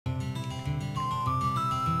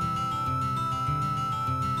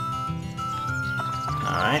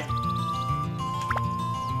Alright.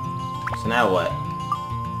 So now what?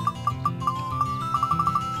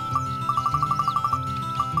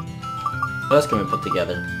 What else can we put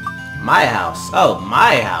together? My house. Oh,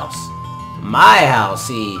 my house. My house.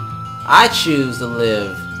 See, I choose to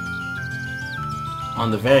live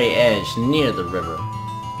on the very edge near the river,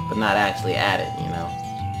 but not actually at it, you know.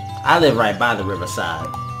 I live right by the riverside.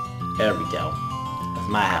 There we go. That's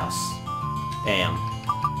my house. Bam.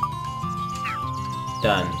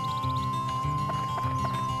 Done.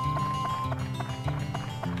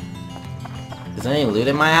 Is there any loot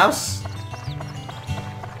in my house?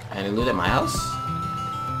 Any loot at my house?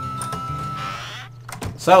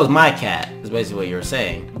 So that was my cat, is basically what you were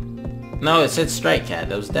saying. No, it said stray cat.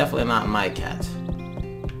 That was definitely not my cat.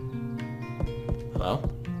 Hello?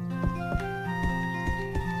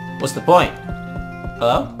 What's the point?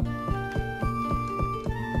 Hello?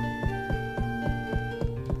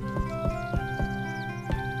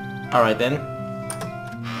 Alright then.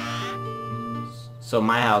 So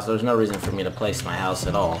my house, there's no reason for me to place my house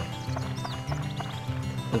at all.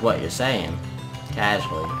 Is what you're saying.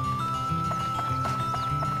 Casually.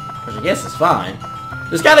 Which I guess is fine.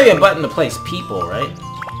 There's gotta be a button to place people, right?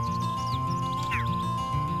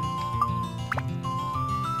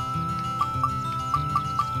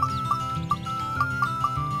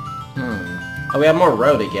 Oh, we have more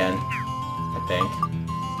road again. I think.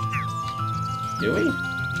 Do we?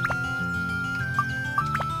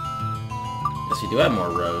 Yes, we do have more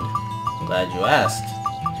road. I'm glad you asked.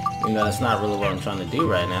 Even though that's not really what I'm trying to do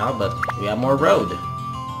right now, but we have more road.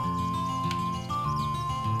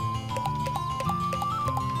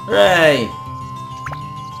 Hooray!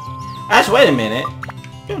 Actually, wait a minute.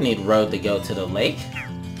 You don't need road to go to the lake.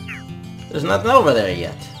 There's nothing over there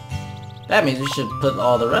yet. That means we should put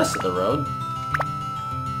all the rest of the road.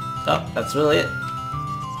 Oh, that's really it.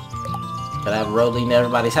 Gotta have a road leading to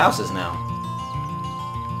everybody's houses now.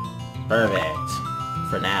 Perfect.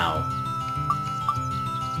 For now.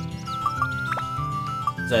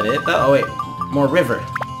 Is that it though? Oh wait, more river.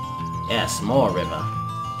 Yes, more river.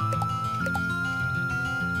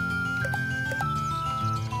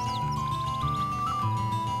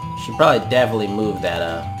 Should probably definitely move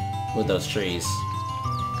that, move those trees.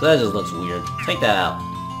 Cause that just looks weird. Take that out.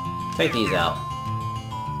 Take these out.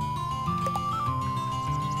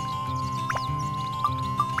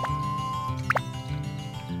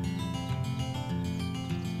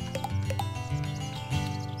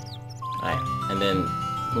 Alright, and then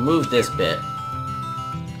remove this bit.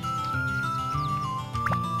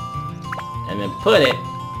 And then put it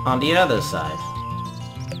on the other side.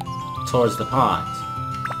 Towards the pond.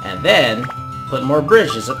 And then put more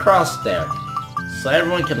bridges across there. So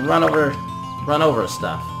everyone can run over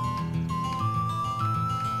stuff.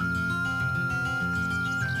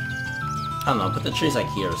 I don't know, put the trees like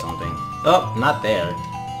here or something. Oh, not there.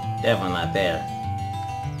 Definitely not there.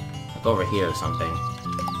 Like over here or something.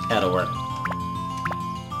 That'll work.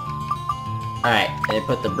 Alright, and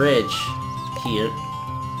put the bridge here.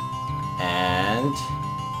 And...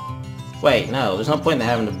 wait, no, there's no point in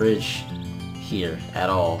having the bridge here at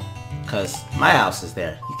all. Because my house is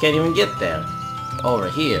there. You can't even get there. Over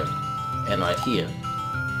here. And right here.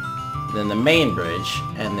 Then the main bridge.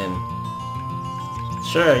 And then...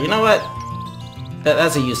 sure, you know what?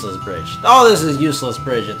 That's a useless bridge. All this is useless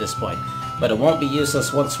bridge at this point. But it won't be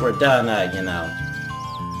useless once we're done, you know.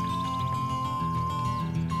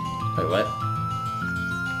 Wait, what?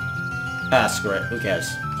 Ah, screw it. Who cares?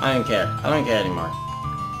 I don't care. I don't care anymore.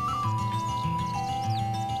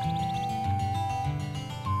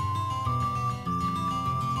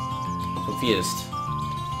 I'm confused.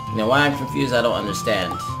 You know why I'm confused? I don't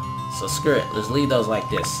understand. So screw it. Let's leave those like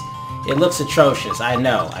this. It looks atrocious. I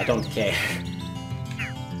know. I don't care.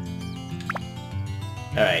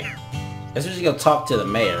 Alright. Let's just go talk to the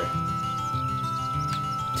mayor.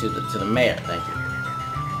 To the mayor. Thank you.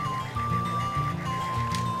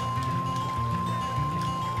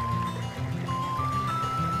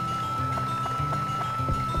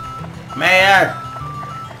 Mayor!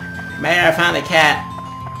 Mayor, I found a cat.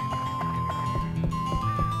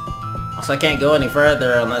 Also, I can't go any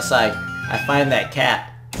further unless I find that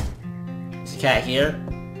cat. Is the cat here?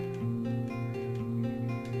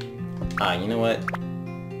 Ah, you know what?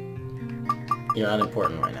 You're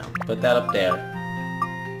unimportant right now. Put that up there.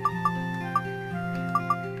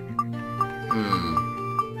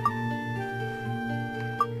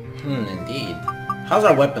 Indeed. How's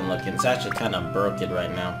our weapon looking? It's actually kind of broken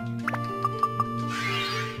right now.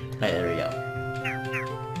 Right, there we go.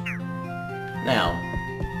 Now,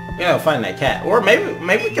 we gotta find that cat. Or maybe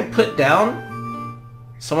we can put down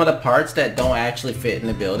some of the parts that don't actually fit in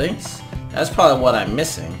the buildings. That's probably what I'm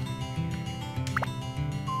missing.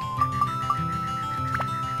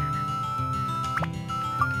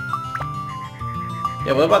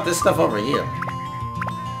 Yeah, what about this stuff over here?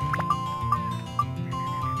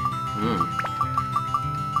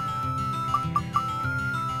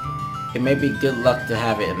 It may be good luck to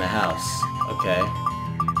have it in the house. Okay.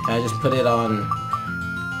 Can I just put it on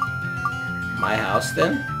my house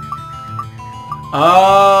then?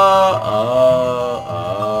 Oh.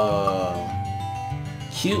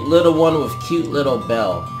 Cute little one with cute little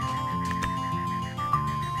bell.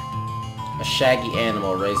 A shaggy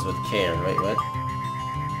animal raised with care. Wait, what?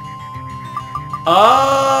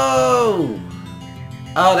 Oh!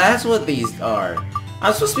 Oh, that's what these are.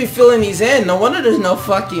 I'm supposed to be filling these in. No wonder there's no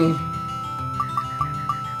fucking...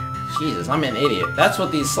 Jesus, I'm an idiot. That's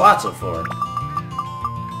what these slots are for.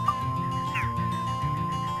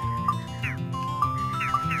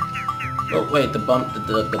 Oh, wait, the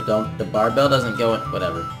barbell doesn't go in...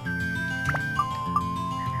 Whatever.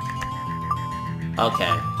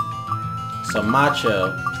 Okay. So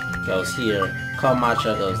Macho goes here. Call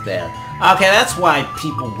Macho goes there. Okay, that's why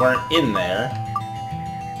people weren't in there.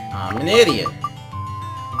 I'm an idiot.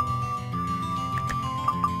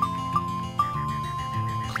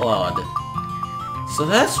 Claude. So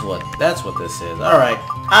that's what this is. Alright.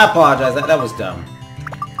 I apologize. That was dumb.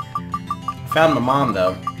 Found my mom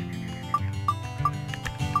though.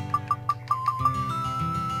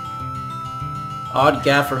 Odd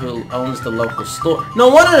gaffer who owns the local store. No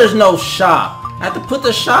wonder there's no shop. I have to put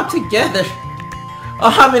the shop together. Oh,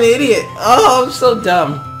 I'm an idiot. Oh, I'm so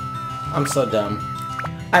dumb. I'm so dumb.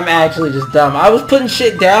 I'm actually just dumb. I was putting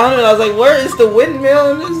shit down and I was like, where is the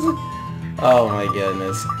windmill? And this... Oh my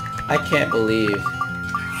goodness. I can't believe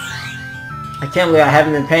I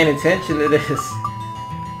haven't been paying attention to this.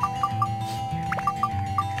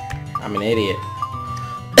 I'm an idiot.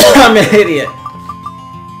 I'm an idiot.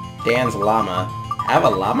 Dan's llama. I have a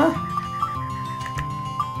llama?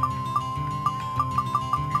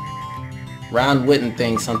 Round wooden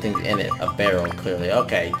thing, something's in it. A barrel, clearly.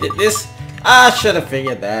 Okay, this... I should have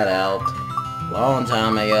figured that out. Long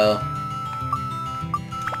time ago.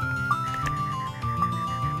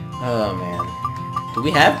 Oh, man. Do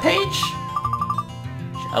we have Paige?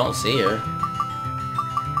 I don't see her.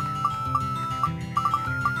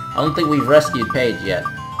 I don't think we've rescued Paige yet.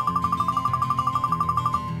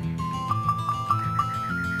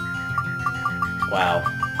 Wow.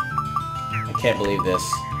 I can't believe this.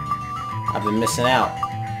 I've been missing out.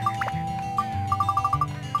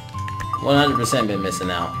 100% been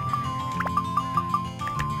missing out.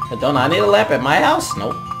 But don't I need a lamp at my house?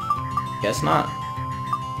 Nope. Guess not.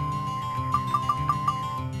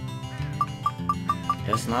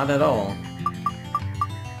 Guess not at all.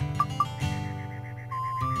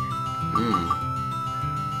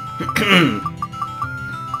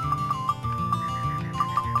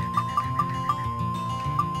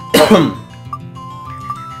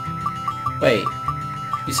 Wait,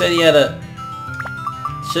 you said you had a...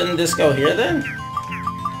 Shouldn't this go here then?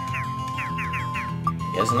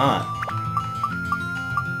 Guess not.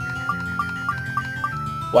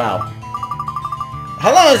 Wow.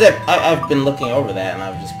 How long is that? I've been looking over that and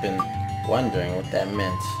I've just been wondering what that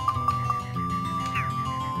meant.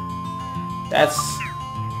 That's...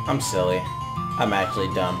 I'm silly. I'm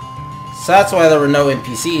actually dumb. So that's why there were no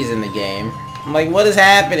NPCs in the game. I'm like, what is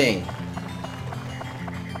happening?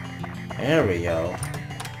 There we go.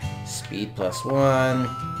 Speed +1.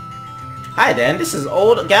 Hi Dan, this is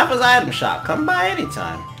old Gaffer's Item Shop. Come by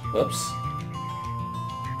anytime. Whoops.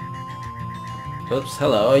 Oops,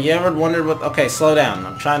 hello. You ever wondered what... Okay, slow down.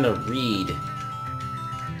 I'm trying to read.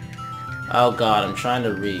 Oh god, I'm trying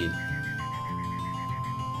to read.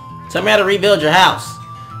 Tell me how to rebuild your house.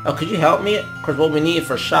 Oh, could you help me? Because what we need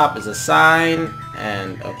for shop is a sign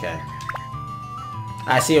and... Okay.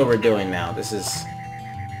 I see what we're doing now. This is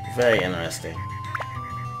very interesting.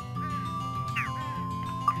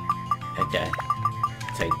 Okay.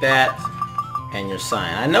 Take that. And your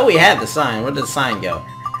sign. I know we had the sign. Where did the sign go?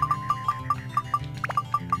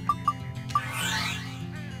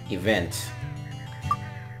 Event.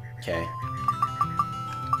 Okay.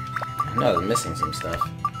 I know I'm missing some stuff.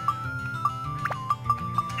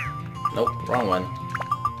 Nope, wrong one.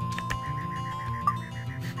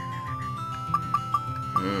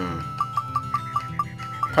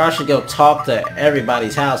 Probably should go talk to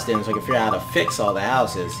everybody's house then so I can figure out how to fix all the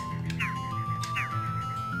houses.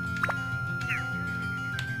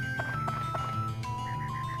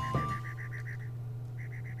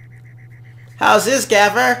 How's this,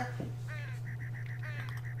 Gaffer?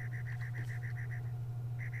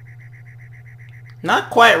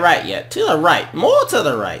 Not quite right yet. To the right. More to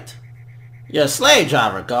the right. You're a slave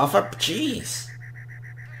driver, golfer. Jeez.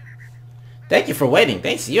 Thank you for waiting.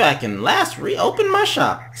 Thanks to you, I can last reopen my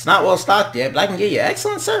shop. It's not well stocked yet, but I can give you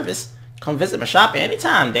excellent service. Come visit my shop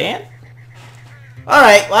anytime, Dan.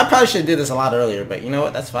 Alright, well I probably should do this a lot earlier, but you know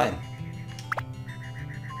what? That's fine.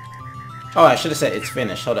 Oh, I should have said it's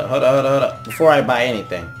finished. Hold up. Before I buy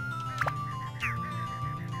anything.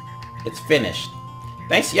 It's finished.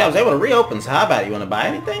 Thanks to you, I was able to reopen, so how about it? You want to buy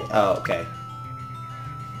anything? Oh, okay.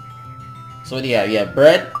 So what do you have? You have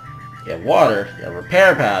bread, you have water, you have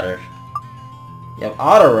repair powder, you have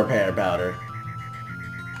auto repair powder.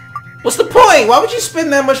 What's the point? Why would you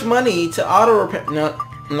spend that much money to auto repair? No,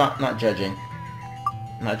 not judging.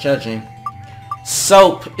 Not judging.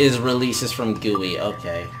 Soap is releases from GUI.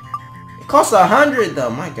 Okay. It costs 100 though.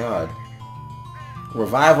 My God.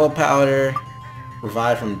 Revival powder.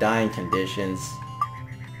 Revive from dying conditions.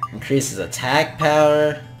 Increases attack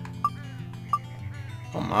power.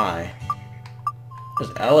 Oh my.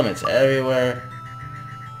 There's elements everywhere.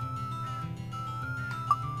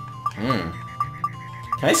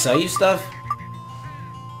 Can I sell you stuff?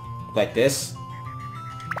 Like this?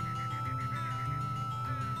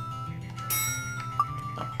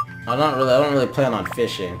 I don't really plan on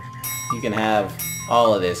fishing. You can have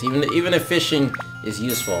all of this. Even if fishing is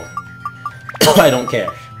useful. I don't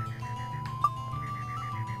care.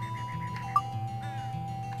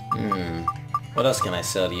 What else can I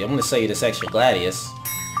sell to you? I'm gonna sell you this extra gladius.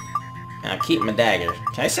 And I'll keep my dagger.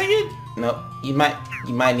 Can I sell you? No, you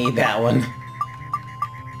might need that one.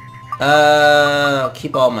 I'll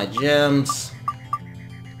keep all my gems.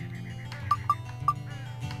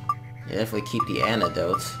 Yeah, definitely keep the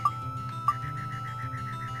antidotes.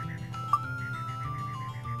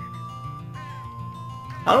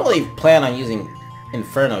 I don't really plan on using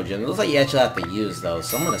Inferno gems. It looks like you actually have to use those,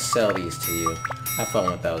 so I'm gonna sell these to you. Have fun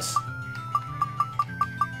with those.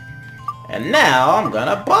 And now I'm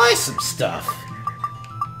gonna buy some stuff.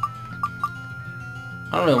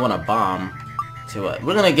 I don't really want to bomb to it.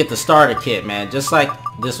 We're gonna get the starter kit, man, just like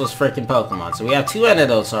this was freaking Pokemon. So we have 2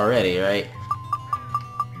 antidotes already, right?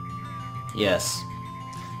 Yes.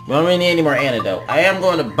 We don't really need any more antidote. I am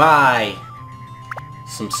going to buy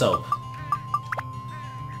some soap.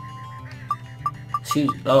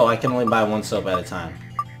 Oh, I can only buy 1 soap at a time.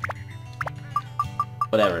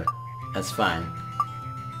 Whatever. That's fine.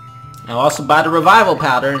 I'll also buy the revival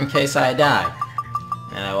powder in case I die.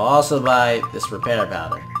 And I will also buy this repair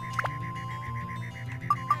powder.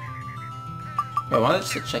 Wait, why don't I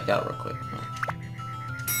just check out real quick?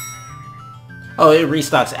 Oh, it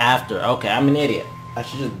restocks after. Okay, I'm an idiot. I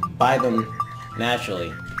should just buy them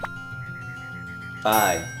naturally.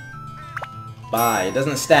 Buy. Buy. It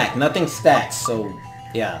doesn't stack. Nothing stacks, so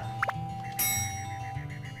yeah.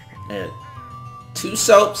 There. 2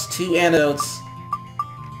 soaps, 2 antidotes,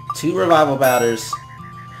 2 revival powders.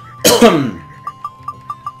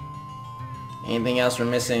 Anything else we're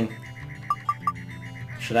missing?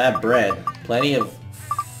 Should I have bread? Plenty of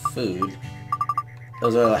food.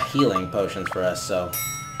 Those are like healing potions for us, so...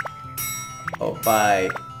 Oh, buy...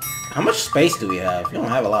 How much space do we have? We don't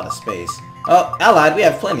have a lot of space. Oh, allied, we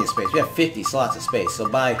have plenty of space. We have 50 slots of space, so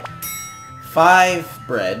buy 5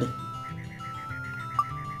 bread.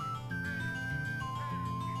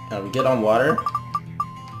 Are we good on water?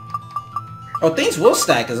 Oh, things will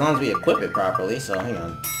stack as long as we equip it properly, so hang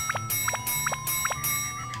on.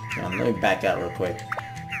 Let me back out real quick.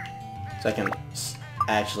 So I can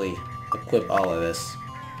actually equip all of this.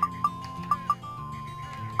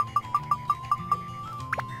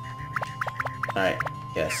 Alright,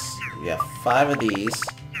 yes. We have 5 of these.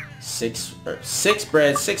 6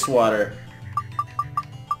 bread, 6 water.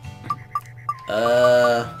 2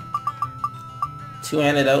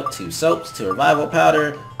 antidote, 2 soaps, 2 revival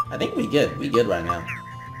powder. I think we good. We good right now.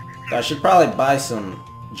 So I should probably buy some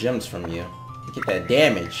gems from you. Get that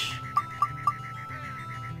damage.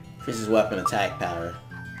 Increases weapon attack power.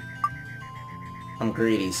 I'm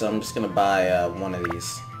greedy, so I'm just gonna buy one of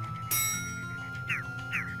these.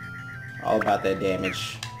 All about that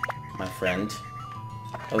damage, my friend.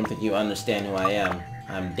 I don't think you understand who I am.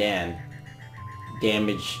 I'm Dan.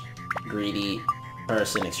 Damage, greedy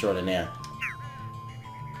person extraordinaire.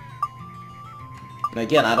 And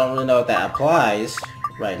again, I don't really know if that applies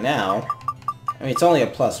right now. I mean, it's only a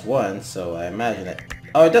 +1, so I imagine it...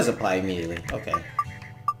 Oh, it does apply immediately. Okay.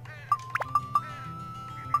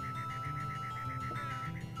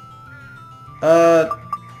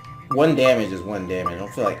 One damage is 1 damage. I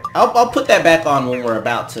don't feel like... I'll put that back on when we're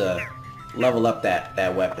about to level up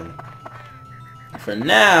that weapon. For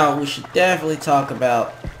now, we should definitely talk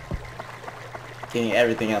about getting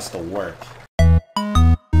everything else to work.